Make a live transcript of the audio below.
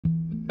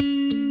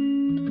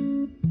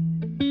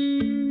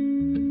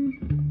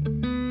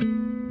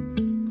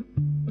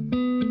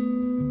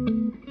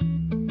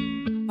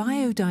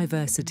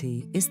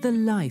Biodiversity is the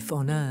life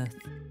on Earth,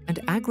 and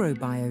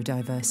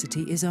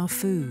agrobiodiversity is our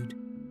food.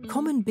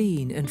 Common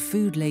bean and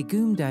food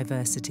legume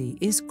diversity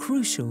is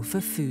crucial for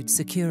food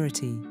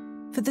security,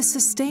 for the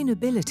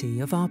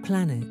sustainability of our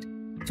planet,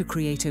 to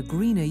create a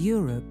greener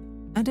Europe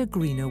and a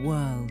greener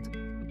world.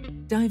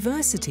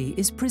 Diversity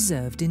is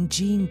preserved in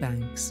gene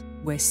banks,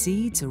 where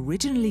seeds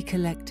originally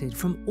collected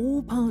from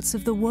all parts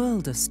of the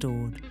world are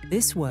stored.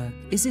 This work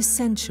is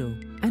essential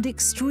and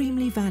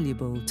extremely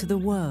valuable to the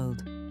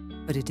world,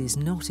 but it is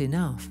not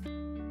enough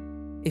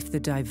if the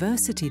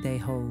diversity they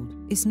hold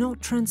is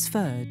not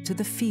transferred to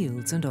the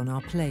fields and on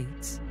our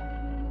plates.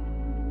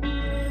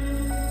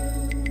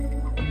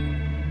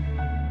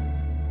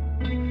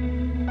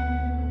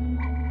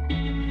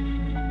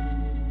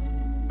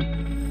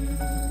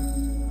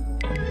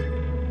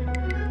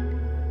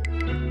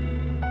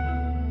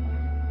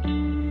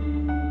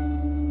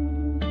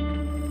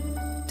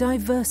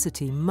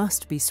 Diversity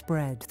must be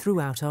spread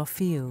throughout our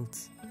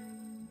fields,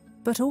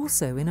 but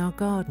also in our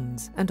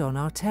gardens and on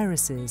our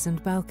terraces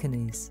and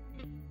balconies.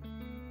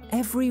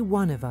 Every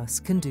one of us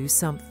can do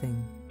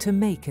something to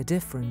make a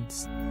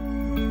difference.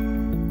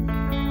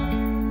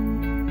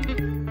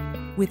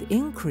 With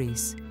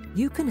Increase,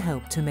 you can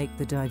help to make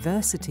the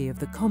diversity of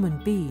the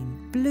common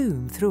bean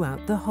bloom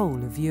throughout the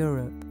whole of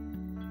Europe.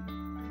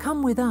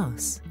 Come with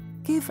us.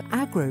 Give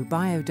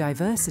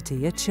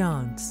agrobiodiversity a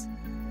chance.